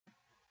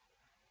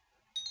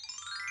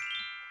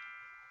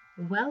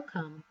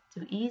Welcome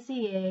to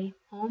EZA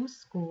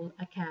Homeschool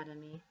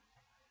Academy.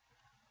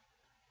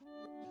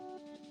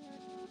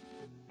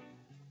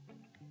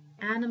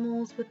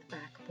 Animals with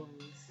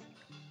backbones,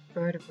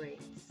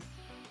 vertebrates.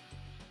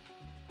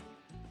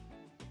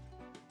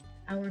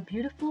 Our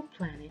beautiful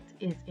planet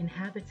is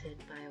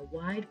inhabited by a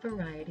wide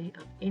variety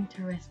of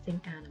interesting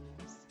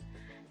animals.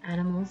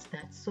 Animals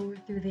that soar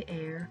through the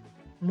air,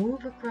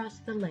 move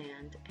across the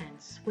land,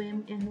 and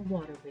swim in the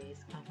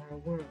waterways of our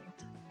world.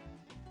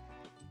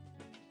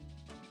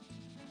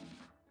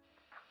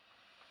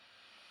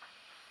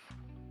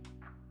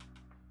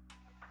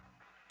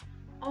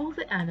 All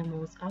the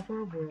animals of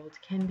our world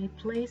can be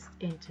placed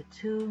into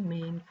two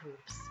main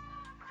groups: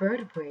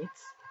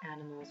 vertebrates,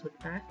 animals with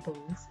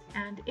backbones,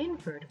 and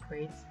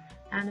invertebrates,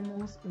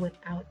 animals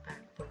without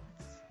backbones.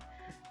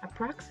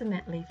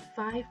 Approximately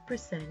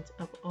 5%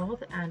 of all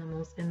the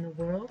animals in the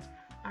world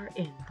are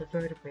in the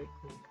vertebrate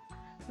group.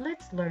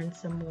 Let's learn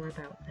some more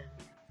about them.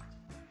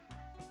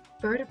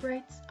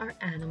 Vertebrates are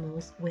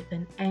animals with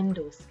an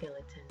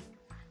endoskeleton.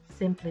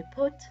 Simply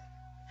put,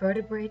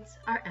 vertebrates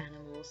are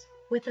animals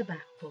with a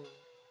backbone.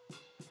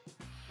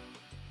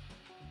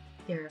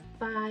 There are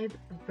 5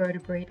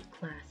 vertebrate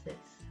classes: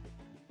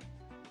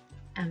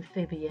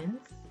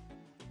 amphibians,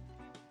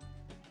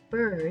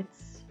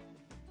 birds,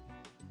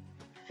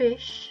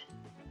 fish,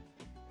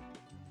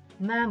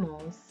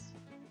 mammals,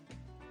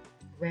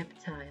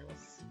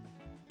 reptiles.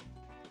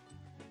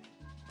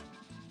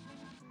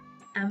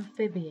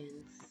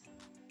 Amphibians.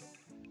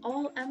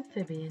 All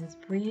amphibians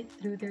breathe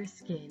through their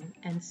skin,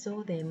 and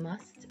so they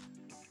must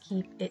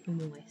keep it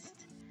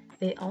moist.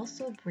 They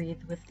also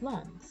breathe with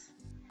lungs.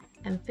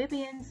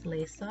 Amphibians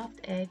lay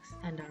soft eggs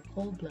and are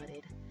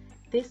cold-blooded.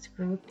 This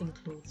group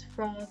includes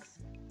frogs,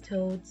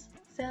 toads,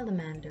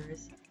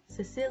 salamanders,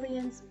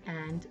 caecilians,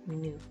 and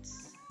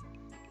newts.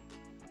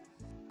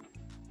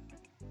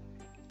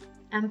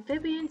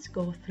 Amphibians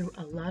go through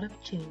a lot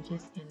of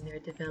changes in their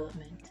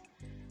development.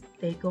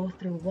 They go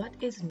through what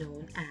is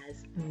known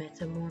as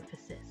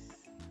metamorphosis.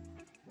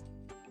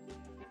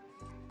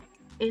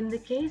 In the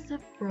case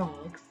of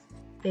frogs,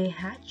 they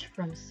hatch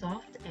from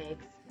soft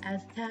eggs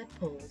as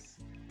tadpoles.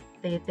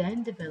 They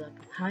then develop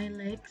hind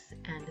legs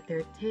and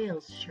their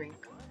tails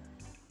shrink.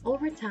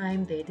 Over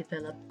time, they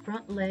develop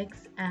front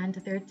legs and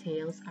their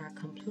tails are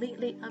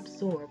completely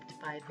absorbed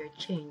by their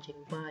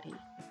changing body.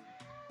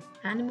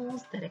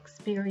 Animals that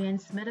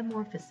experience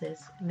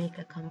metamorphosis make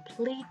a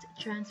complete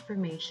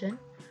transformation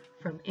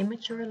from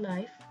immature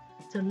life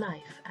to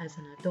life as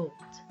an adult.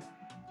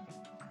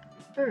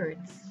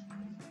 Birds.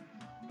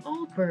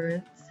 All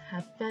birds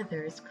have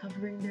feathers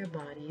covering their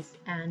bodies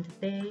and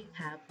they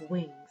have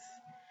wings.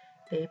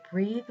 They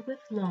breathe with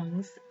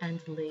lungs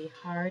and lay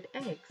hard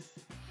eggs.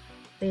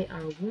 They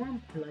are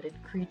warm-blooded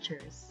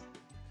creatures.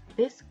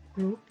 This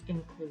group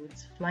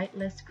includes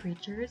flightless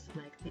creatures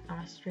like the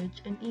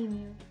ostrich and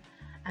emu,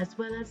 as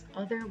well as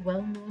other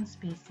well-known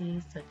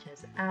species such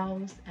as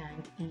owls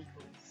and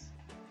eagles.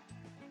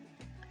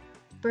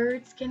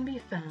 Birds can be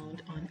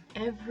found on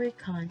every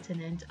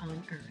continent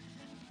on Earth.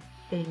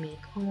 They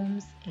make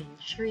homes in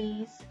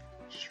trees,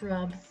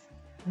 shrubs,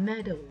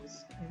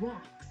 meadows,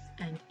 rocks,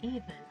 and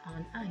even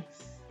on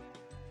ice.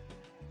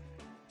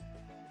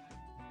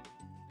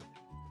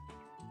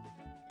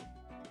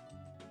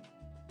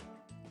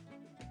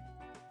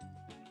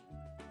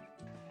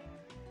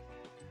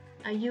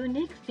 A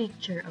unique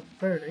feature of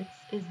birds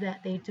is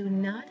that they do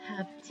not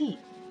have teeth.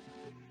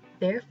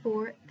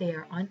 Therefore, they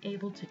are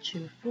unable to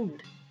chew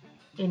food.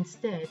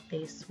 Instead,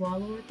 they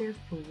swallow their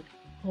food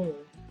whole.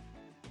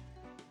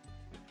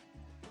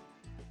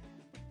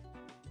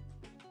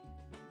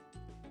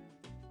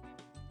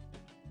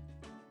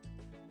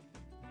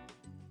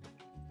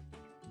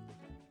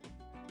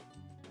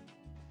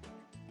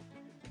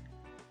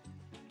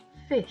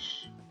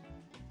 Fish.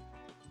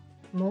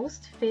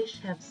 Most fish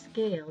have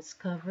scales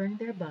covering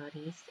their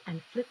bodies and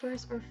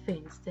flippers or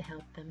fins to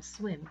help them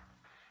swim.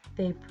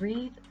 They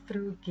breathe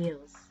through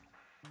gills.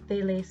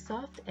 They lay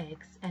soft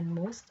eggs and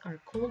most are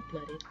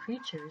cold-blooded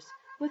creatures,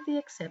 with the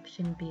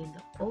exception being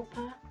the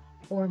opa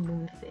or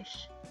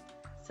moonfish.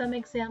 Some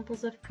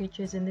examples of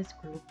creatures in this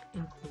group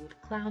include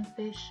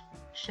clownfish,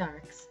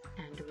 sharks,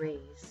 and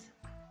rays.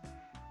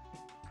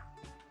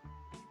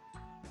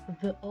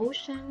 The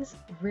oceans,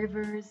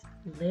 rivers,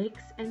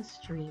 lakes, and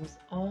streams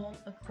all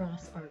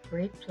across our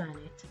great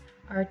planet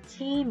are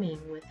teeming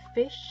with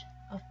fish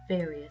of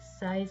various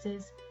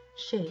sizes,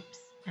 shapes,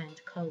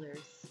 and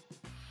colors.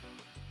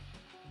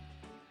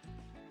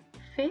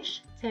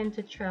 Fish tend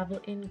to travel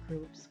in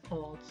groups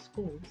called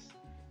schools.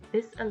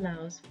 This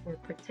allows for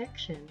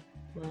protection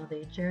while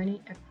they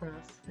journey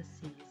across the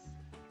seas.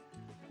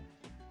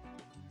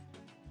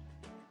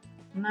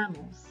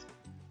 Mammals.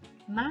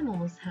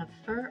 Mammals have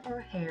fur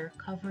or hair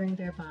covering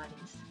their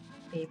bodies.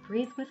 They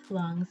breathe with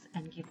lungs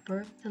and give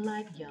birth to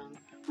live young,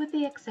 with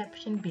the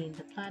exception being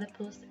the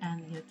platypus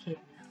and the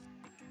echidna.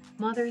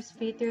 Mothers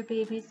feed their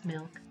babies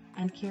milk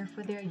and care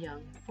for their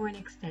young for an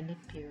extended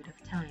period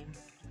of time.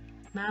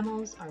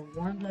 Mammals are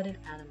warm-blooded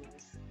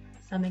animals.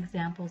 Some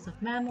examples of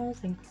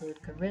mammals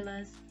include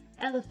gorillas,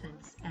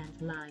 elephants,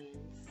 and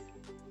lions.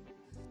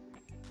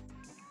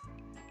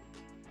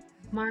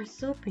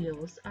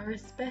 Marsupials are a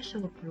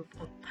special group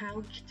of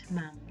pouched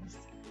mammals.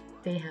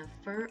 They have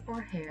fur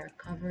or hair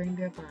covering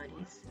their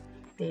bodies.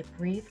 They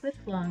breathe with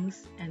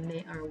lungs and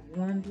they are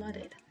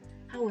warm-blooded.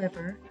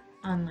 However,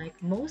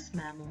 unlike most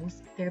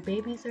mammals, their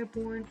babies are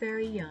born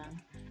very young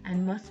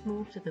and must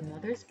move to the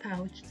mother's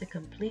pouch to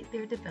complete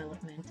their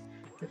development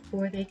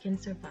before they can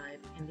survive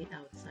in the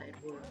outside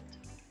world.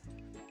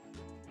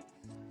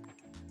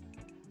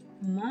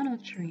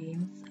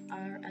 Monotremes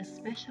are a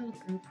special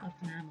group of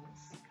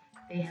mammals.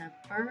 They have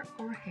fur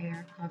or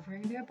hair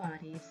covering their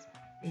bodies,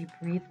 they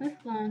breathe with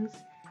lungs,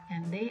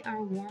 and they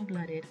are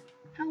warm-blooded.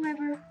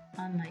 However,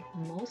 unlike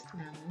most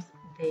mammals,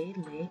 they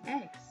lay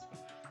eggs.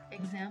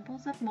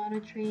 Examples of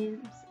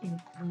monotremes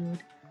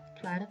include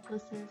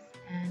platypuses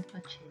and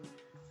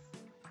echidnas.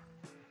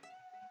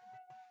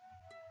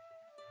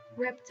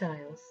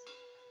 Reptiles.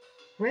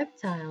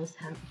 Reptiles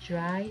have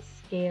dry,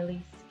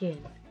 scaly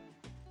skin.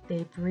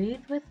 They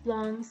breathe with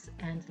lungs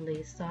and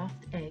lay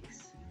soft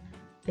eggs.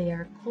 They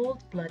are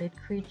cold-blooded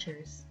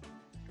creatures.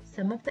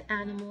 Some of the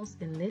animals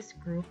in this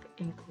group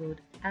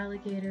include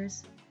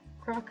alligators,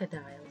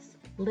 crocodiles,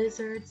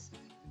 lizards,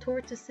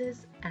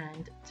 tortoises,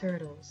 and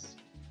turtles.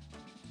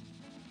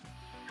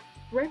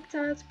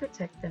 Reptiles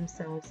protect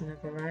themselves in a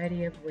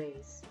variety of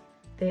ways.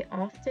 They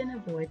often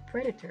avoid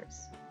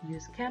predators,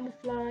 use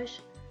camouflage,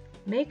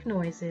 make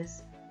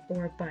noises,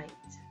 or bite.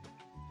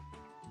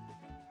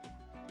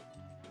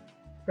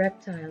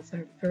 Reptiles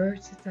are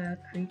versatile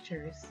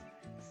creatures.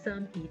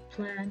 Some eat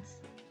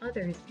plants,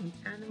 others eat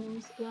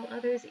animals, while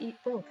others eat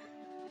both.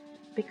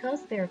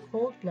 Because they are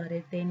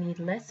cold-blooded, they need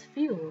less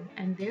fuel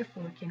and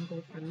therefore can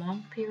go for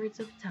long periods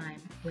of time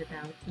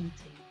without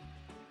eating.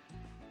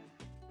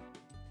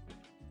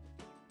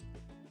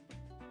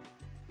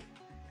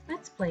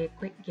 Let's play a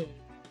quick game.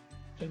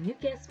 Can you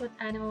guess what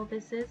animal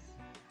this is?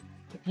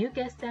 If you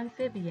guessed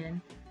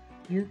amphibian,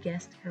 you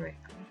guessed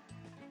correctly.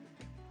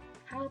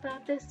 How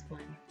about this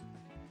one?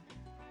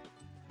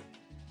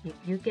 If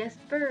you guessed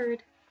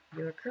bird,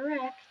 you're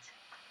correct.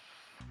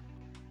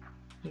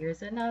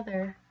 Here's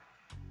another.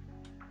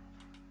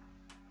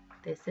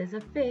 This is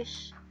a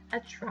fish, a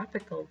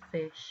tropical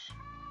fish.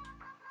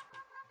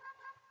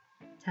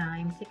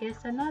 Time to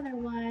guess another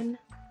one.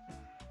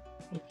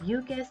 If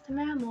you guessed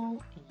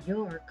mammal,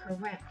 you're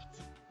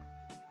correct.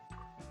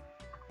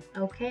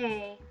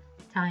 Okay,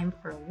 time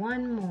for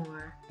one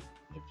more.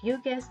 If you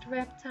guessed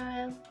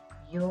reptile,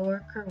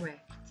 you're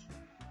correct.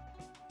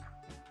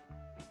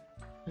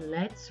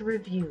 Let's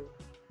review.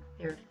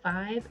 There are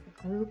 5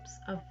 groups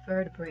of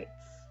vertebrates.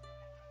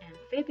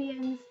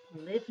 Amphibians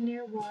live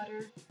near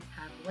water,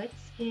 have wet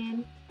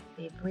skin,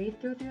 they breathe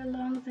through their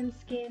lungs and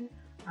skin,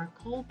 are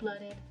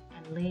cold-blooded,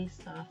 and lay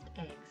soft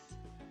eggs.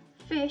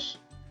 Fish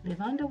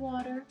live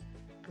underwater,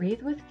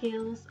 breathe with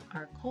gills,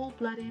 are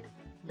cold-blooded,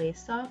 lay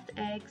soft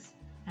eggs,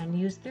 and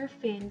use their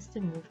fins to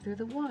move through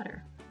the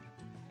water.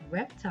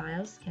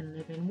 Reptiles can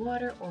live in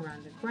water or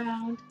on the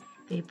ground.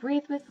 They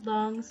breathe with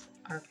lungs,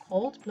 are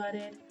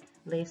cold-blooded,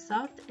 lay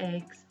soft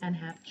eggs, and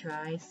have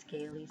dry,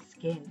 scaly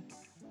skin.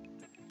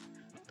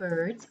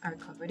 Birds are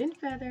covered in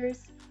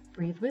feathers,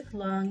 breathe with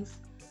lungs,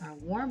 are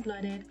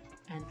warm-blooded,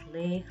 and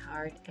lay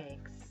hard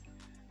eggs.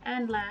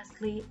 And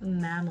lastly,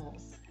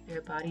 mammals.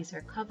 Their bodies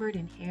are covered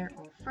in hair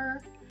or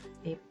fur,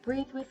 they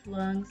breathe with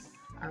lungs,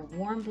 are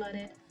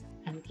warm-blooded,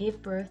 and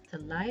give birth to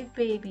live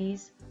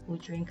babies who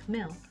drink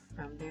milk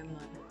from their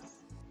mothers.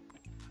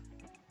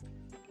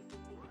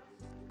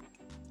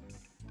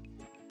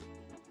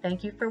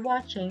 Thank you for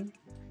watching.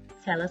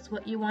 Tell us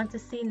what you want to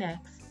see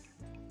next.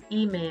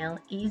 Email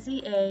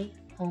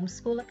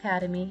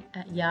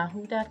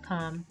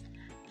ezahomeschoolacademy@yahoo.com.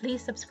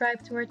 Please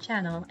subscribe to our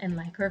channel and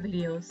like our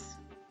videos.